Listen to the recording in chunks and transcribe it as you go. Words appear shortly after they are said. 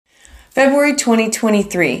February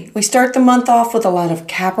 2023. We start the month off with a lot of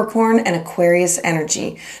Capricorn and Aquarius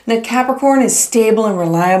energy. Now, Capricorn is stable and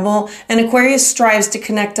reliable, and Aquarius strives to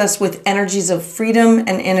connect us with energies of freedom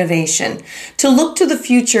and innovation, to look to the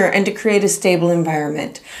future and to create a stable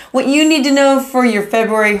environment. What you need to know for your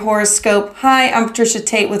February horoscope. Hi, I'm Patricia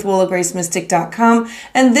Tate with WillowGraceMystic.com,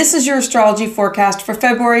 and this is your astrology forecast for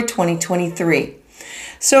February 2023.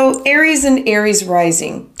 So, Aries and Aries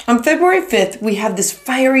rising. On February 5th, we have this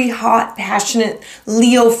fiery, hot, passionate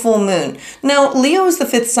Leo full moon. Now, Leo is the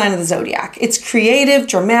fifth sign of the zodiac. It's creative,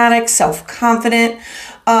 dramatic, self-confident.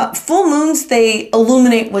 Full moons, they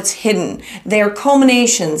illuminate what's hidden. They are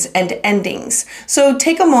culminations and endings. So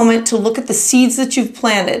take a moment to look at the seeds that you've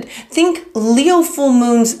planted. Think Leo full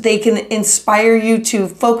moons, they can inspire you to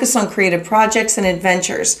focus on creative projects and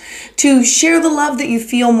adventures, to share the love that you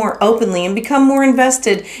feel more openly and become more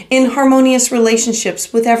invested in harmonious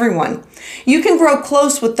relationships with everyone. You can grow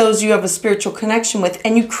close with those you have a spiritual connection with,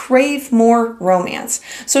 and you crave more romance.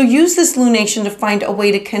 So use this lunation to find a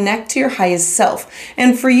way to connect to your highest self.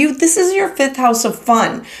 And for you, this is your fifth house of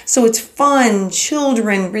fun. So it's fun,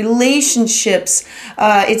 children, relationships,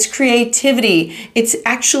 it's creativity. It's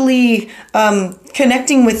actually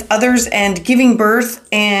connecting with others and giving birth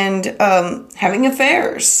and having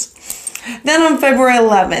affairs. Then on February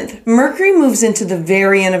 11th, Mercury moves into the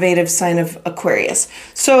very innovative sign of Aquarius.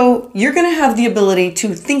 So you're going to have the ability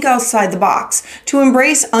to think outside the box, to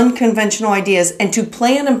embrace unconventional ideas, and to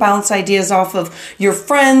plan and bounce ideas off of your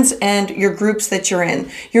friends and your groups that you're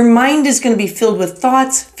in. Your mind is going to be filled with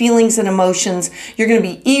thoughts, feelings, and emotions. You're going to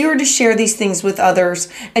be eager to share these things with others,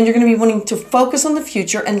 and you're going to be wanting to focus on the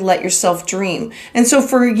future and let yourself dream. And so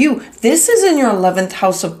for you, this is in your 11th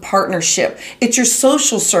house of partnership. It's your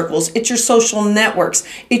social circles. It's your social networks.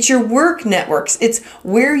 It's your work networks. It's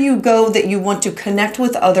where you go that you want to connect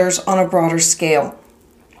with others on a broader scale.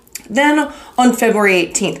 Then on February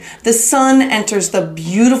 18th, the sun enters the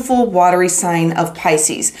beautiful watery sign of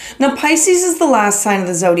Pisces. Now, Pisces is the last sign of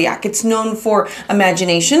the zodiac. It's known for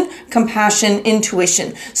imagination, compassion,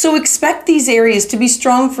 intuition. So expect these areas to be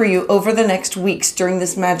strong for you over the next weeks during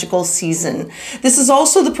this magical season. This is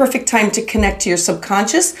also the perfect time to connect to your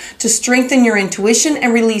subconscious, to strengthen your intuition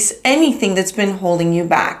and release anything that's been holding you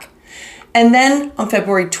back. And then on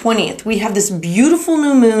February 20th, we have this beautiful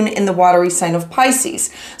new moon in the watery sign of Pisces.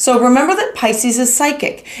 So remember that Pisces is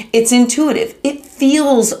psychic. It's intuitive. It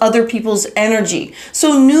feels other people's energy.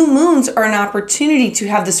 So new moons are an opportunity to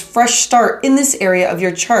have this fresh start in this area of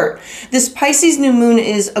your chart. This Pisces new moon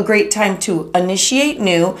is a great time to initiate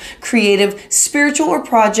new, creative, spiritual or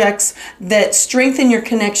projects that strengthen your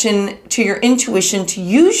connection to your intuition, to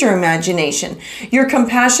use your imagination. Your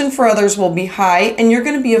compassion for others will be high, and you're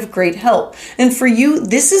going to be of great help. And for you,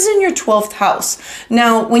 this is in your 12th house.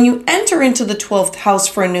 Now, when you enter into the 12th house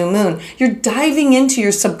for a new moon, you're diving into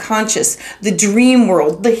your subconscious, the dream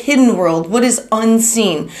world, the hidden world, what is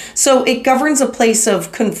unseen. So it governs a place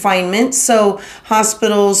of confinement. So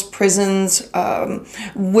hospitals, prisons,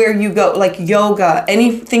 where you go, like yoga,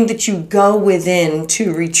 anything that you go within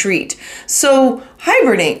to retreat. So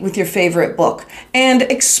hibernate with your favorite book and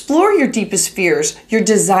explore your deepest fears, your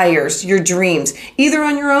desires, your dreams, either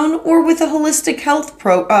on your own or with a holistic health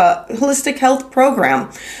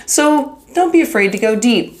program. So don't be afraid to go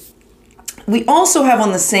deep. We also have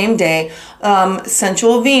on the same day,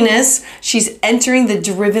 sensual Venus. She's entering the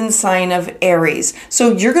driven sign of Aries.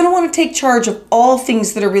 So you're going to want to take charge of all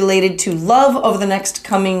things that are related to love over the next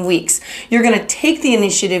coming weeks. You're going to take the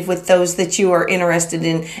initiative with those that you are interested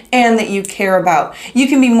in and that you care about. You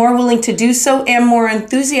can be more willing to do so and more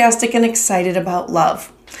enthusiastic and excited about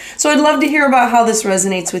love. So I'd love to hear about how this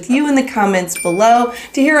resonates with you in the comments below.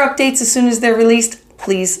 To hear updates as soon as they're released,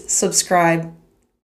 please subscribe.